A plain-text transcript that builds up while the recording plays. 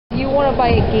want to buy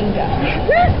a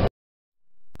Ginga.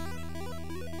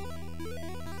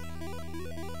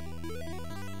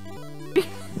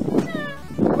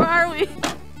 Where are we?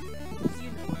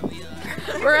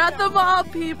 We're at the mall,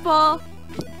 people.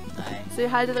 Hi. Say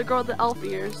hi to the girl with the elf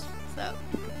ears. What's up?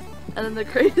 And then the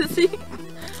crazy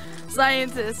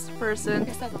scientist person.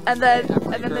 And then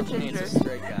the ginger.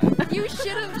 You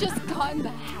should have just gotten the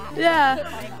hat.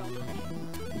 Yeah.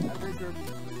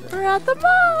 We're at the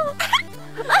mall.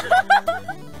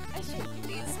 I should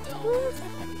these stones.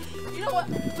 You know what?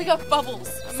 We got bubbles.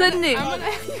 Sydney. Blow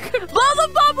the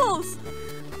bubbles.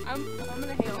 I'm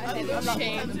gonna hang my head in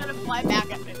shame. I'm gonna fly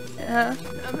back at me. Yeah.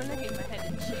 I'm gonna hang my head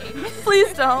in shame.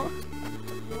 Please don't.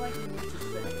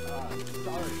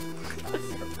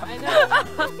 I know.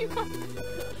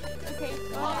 Okay.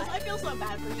 I feel so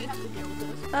bad for you. You have to deal with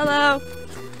this. Hello.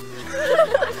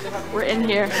 We're in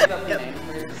here.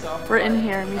 We're in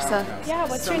here, Misa. Yeah,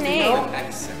 what's your name?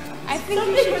 I think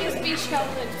you should just be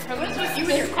Sheldon from You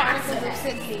and your Chronicles of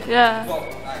Sydney. Yeah.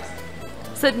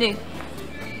 Sydney.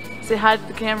 Say hi to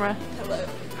the camera. Hello.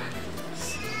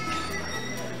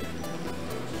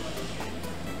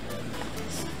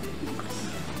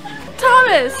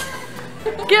 Thomas!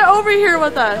 Get over here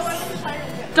with us.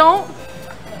 Don't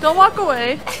walk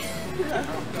away.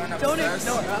 Don't ignore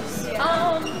us.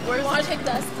 You want to take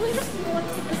the escalator? You want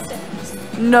to take the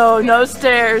stairs? No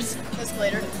stairs.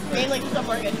 Escalator. Mainly because I'm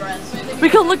wearing a dress. We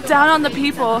can look down on the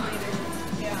people.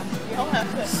 You don't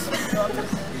have to.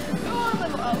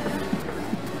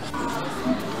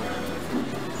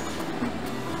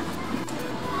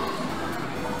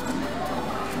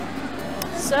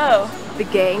 So, The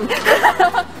gang.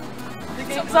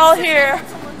 it's all here.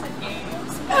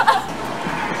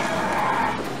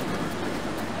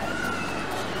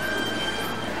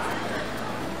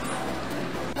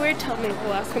 We're telling me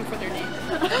we'll ask them for their name.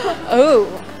 Oh,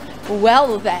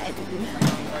 well then.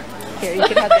 Here, you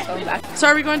can have the phone back. So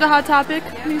are we going to Hot Topic,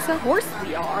 Misa? Of course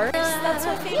we are. That's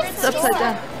my favorite It's upside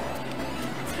down.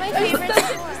 It's my favorite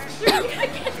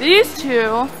store. These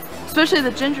two, especially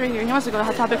the ginger here, he wants to go to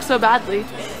Hot Topic so badly.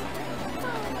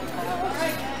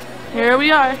 Here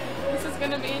we are. This is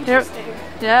gonna be interesting.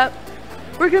 Yep.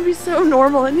 We're gonna be so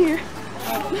normal in here.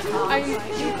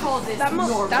 You call this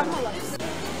normal?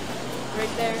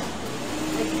 Right there.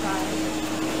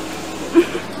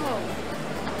 Oh.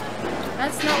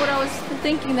 That's not what I was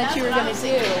thinking that you were gonna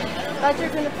do. I thought you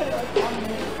were gonna put it like on me.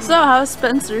 So how's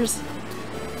Spencer's?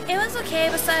 It was okay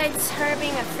besides her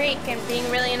being a freak and being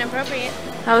really inappropriate.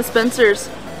 How's Spencer's?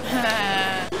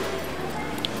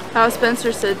 How's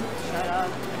Spencer, Sid?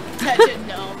 I didn't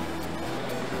know.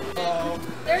 Oh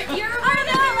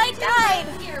no, a light died!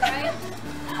 Here, right?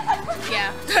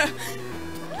 Yeah.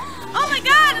 Oh my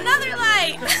god, another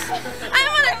light! I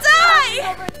wanna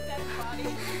die!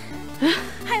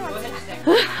 I want to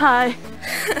die. Hi.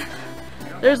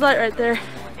 There's light right there.